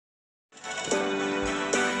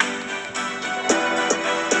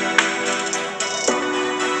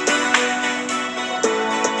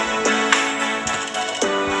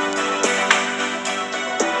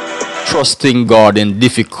trusting God in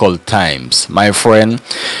difficult times. My friend,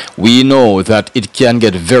 we know that it can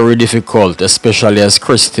get very difficult, especially as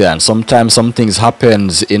Christians. Sometimes some things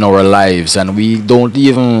happens in our lives and we don't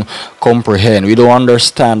even comprehend. We don't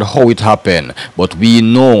understand how it happened. But we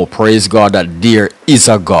know, praise God, that there is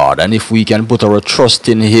a God. And if we can put our trust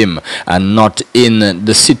in Him and not in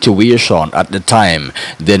the situation at the time,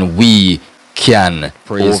 then we can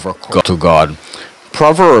praise God to God.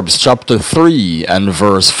 Proverbs chapter 3 and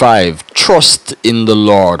verse 5. Trust in the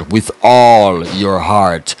Lord with all your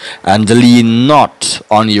heart and lean not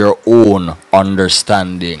on your own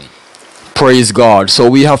understanding. Praise God. So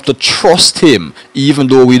we have to trust Him even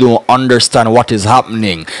though we don't understand what is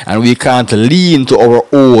happening, and we can't lean to our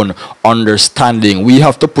own understanding. We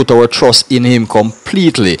have to put our trust in Him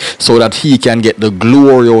completely so that He can get the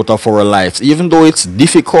glory out of our lives. Even though it's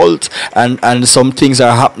difficult and some things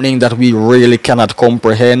are happening that we really cannot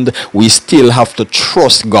comprehend, we still have to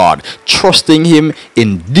trust God. Trusting Him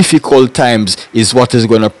in difficult times is what is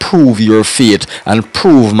going to prove your faith and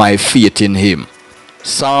prove my faith in Him.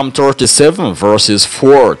 Psalm 37 verses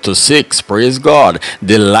 4 to 6. Praise God.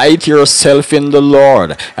 Delight yourself in the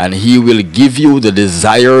Lord, and He will give you the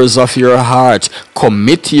desires of your heart.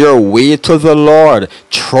 Commit your way to the Lord.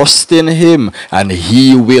 Trust in Him, and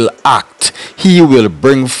He will act. He will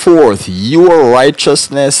bring forth your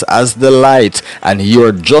righteousness as the light, and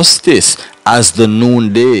your justice as the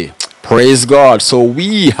noonday. Praise God. So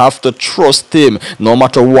we have to trust Him no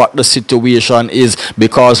matter what the situation is,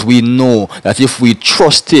 because we know that if we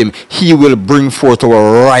trust Him, He will bring forth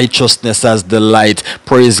our righteousness as the light.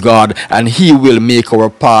 Praise God. And He will make our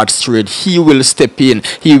path straight. He will step in.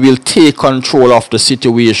 He will take control of the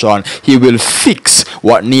situation. He will fix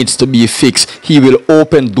what needs to be fixed. He will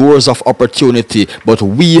open doors of opportunity. But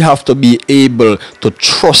we have to be able to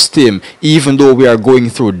trust Him even though we are going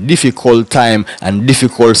through difficult time and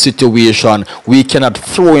difficult situation. We cannot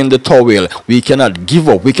throw in the towel. We cannot give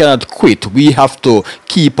up. We cannot quit. We have to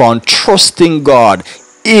keep on trusting God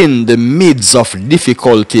in the midst of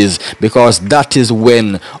difficulties, because that is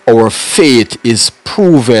when our faith is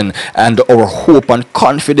proven and our hope and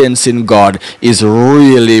confidence in God is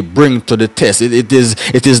really bring to the test. It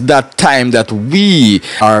is that time that we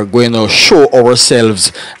are going to show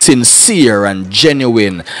ourselves sincere and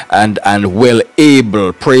genuine and well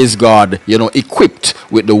able, praise God, equipped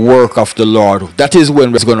with the work of the Lord. That is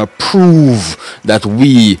when we're going to prove that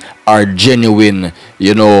we are genuine,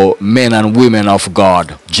 men and women of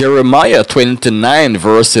God. Jeremiah 29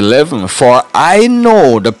 verse 11. For I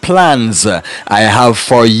know the plans I have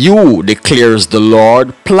for you, declares the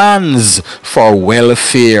Lord, plans for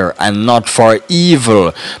welfare and not for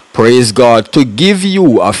evil. Praise God. To give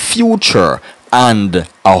you a future and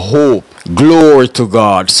a hope. Glory to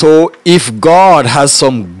God. So if God has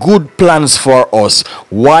some good plans for us,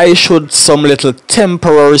 why should some little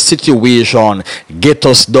temporary situation get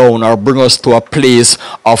us down or bring us to a place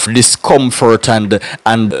of discomfort and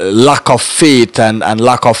lack of faith and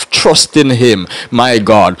lack of trust in Him? My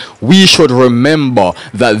God, we should remember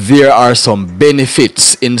that there are some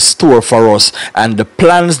benefits in store for us, and the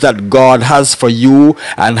plans that God has for you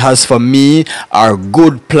and has for me are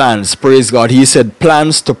good plans. Praise God. He said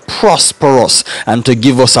plans to prosper us and to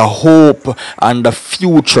give us a hope and a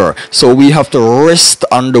future. So we have to rest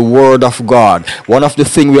on the word of God. One of the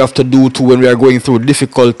things we have to do too when we are going through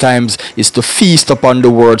difficult times is to feast upon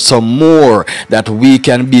the word some more, that we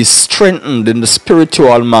can be strengthened in the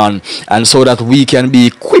spiritual man, and so that we can be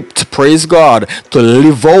equipped, praise God, to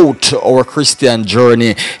live out our Christian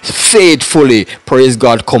journey faithfully, praise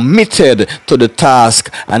God, committed to the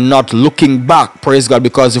task and not looking back, praise God,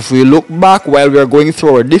 because if we look back while we are going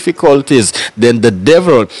through our difficulties, then the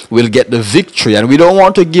devil will get the victory, and we don't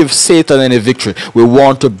want to give Satan any victory. We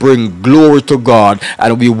want to bring glory to God,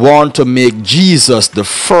 and we want to make Jesus the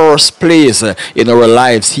first place in our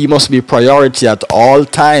lives. He must be priority at all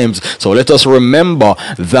times. So let us remember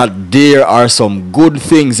that there are some good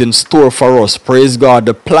things in store for us. Praise God.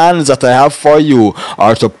 The plans that I have for you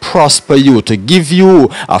are to prosper you, to give you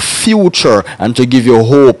a future, and to give you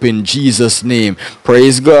hope in Jesus' name.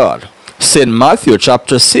 Praise God. St. Matthew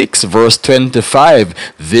chapter 6 verse 25.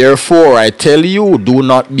 Therefore I tell you, do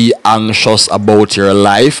not be anxious about your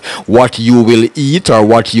life, what you will eat or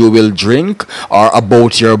what you will drink, or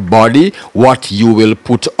about your body, what you will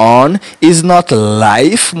put on. Is not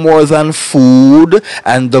life more than food,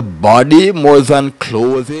 and the body more than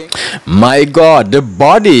clothing? My God, the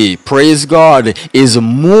body, praise God, is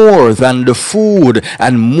more than the food,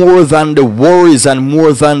 and more than the worries, and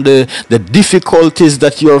more than the difficulties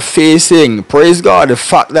that you're facing. thing. Praise God. The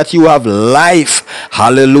fact that you have life,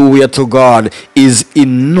 hallelujah to God, is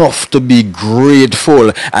enough to be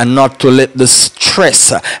grateful and not to let the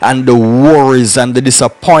stress and the worries and the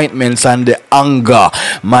disappointments and the anger,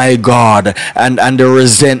 my God, and the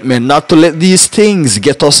resentment, not to let these things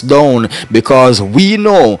get us down, because we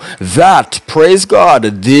know that, praise God,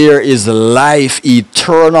 there is life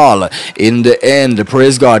eternal in the end.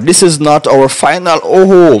 Praise God. This is not our final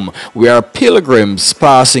home. We are pilgrims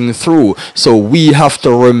passing through. So we have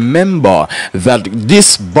to remember that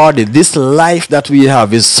this body, this life that we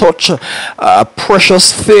have is such a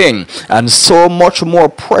precious thing, and so much more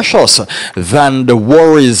precious than the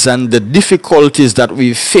worries and the difficulties that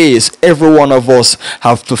we face. Every one of us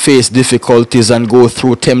have to face difficulties and go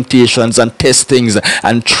through temptations and testings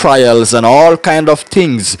and trials and all kind of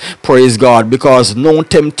things. Praise God. Because no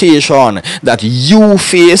temptation that you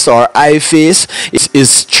face or I face is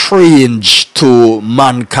strange to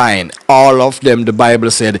mankind. All of them, the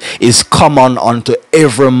Bible said, is common unto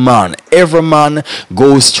every man. Every man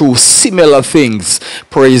goes through similar things.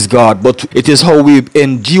 Praise God. But it is how we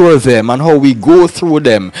endure them and how we go through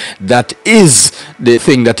them that is the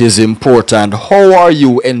thing that is important. How are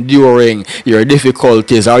you enduring your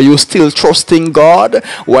difficulties? Are you still trusting God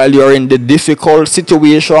while you're in the difficult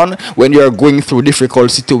situation? When you're going through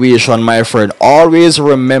difficult situation, my friend, always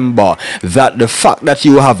remember that the fact that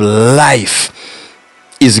you have life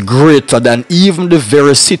is greater than even the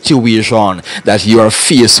very situation that you are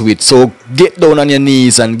faced with. So get down on your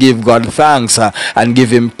knees and give God thanks and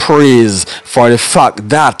give him praise for the fact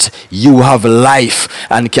that you have life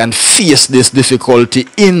and can face this difficulty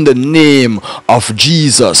in the name of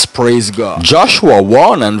Jesus. Praise God. Joshua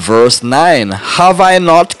 1 and verse 9. Have I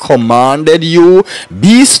not commanded you?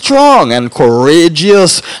 Be strong and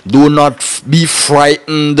courageous. Do not be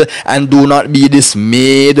frightened and do not be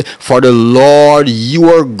dismayed, for the Lord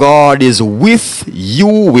your God is with you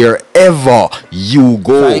wherever you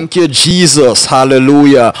go. Thank you, Jesus.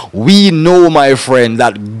 Hallelujah. We know, my friend,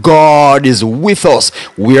 that God is with us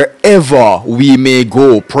wherever we may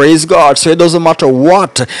go. Praise God. So it doesn't matter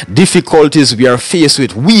what difficulties we are faced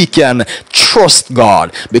with, we can trust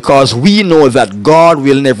God, because we know that God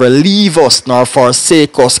will never leave us nor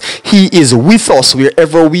forsake us. He is with us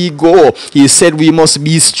wherever we go. He said we must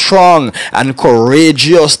be strong and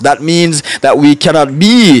courageous. That means that we cannot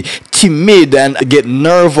be timid and get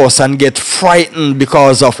nervous and get frightened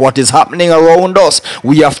because of what is happening around us.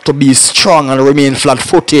 We have to be strong and remain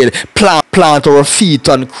flat-footed. Plant our feet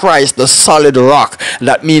on Christ, the solid rock.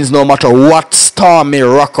 That means no matter what storm may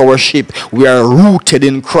rock our ship, we are rooted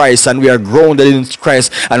in Christ and we are grounded in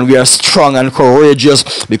Christ, and we are strong and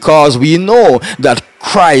courageous because we know that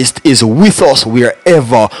Christ is with us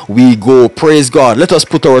wherever we go. Praise God. Let us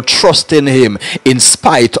put our trust in him in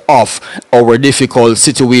spite of our difficult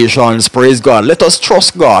situations. Praise God. Let us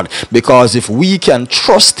trust God, because if we can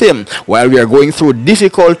trust him while we are going through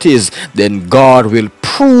difficulties, then God will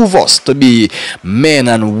prove us to be men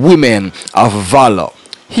and women of valor.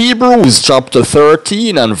 Hebrews chapter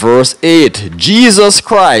 13 and verse 8. Jesus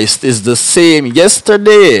Christ is the same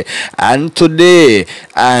yesterday and today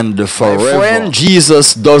and forever. My friend,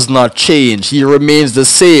 Jesus does not change. He remains the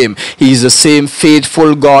same. He is the same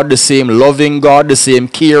faithful God, the same loving God, the same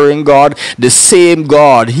caring God, the same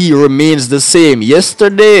God. He remains the same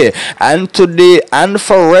yesterday and today and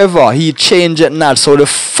forever. He changeth not. So the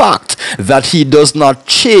fact that he does not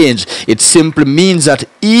change, it simply means that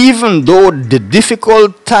even though the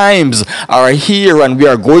difficult times are here and we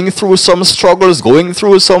are going through some struggles, going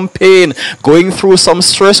through some pain, going through some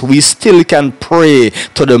stress, we still can pray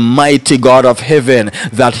to the mighty God of heaven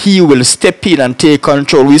that he will step in and take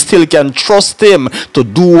control. We still can trust him to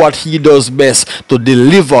do what he does best, to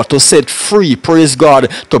deliver, to set free, praise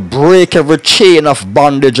God, to break every chain of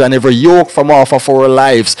bondage and every yoke from off of our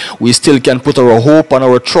lives. We still can put our hope and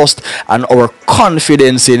our trust and our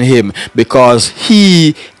confidence in him, because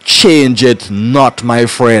he change it not, my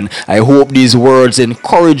friend. I hope these words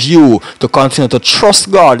encourage you to continue to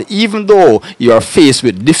trust God even though you are faced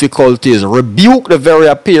with difficulties. Rebuke the very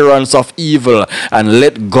appearance of evil and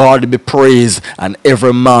let God be praised and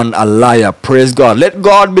every man a liar. Praise God. Let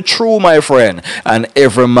God be true, my friend, and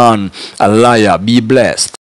every man a liar. Be blessed.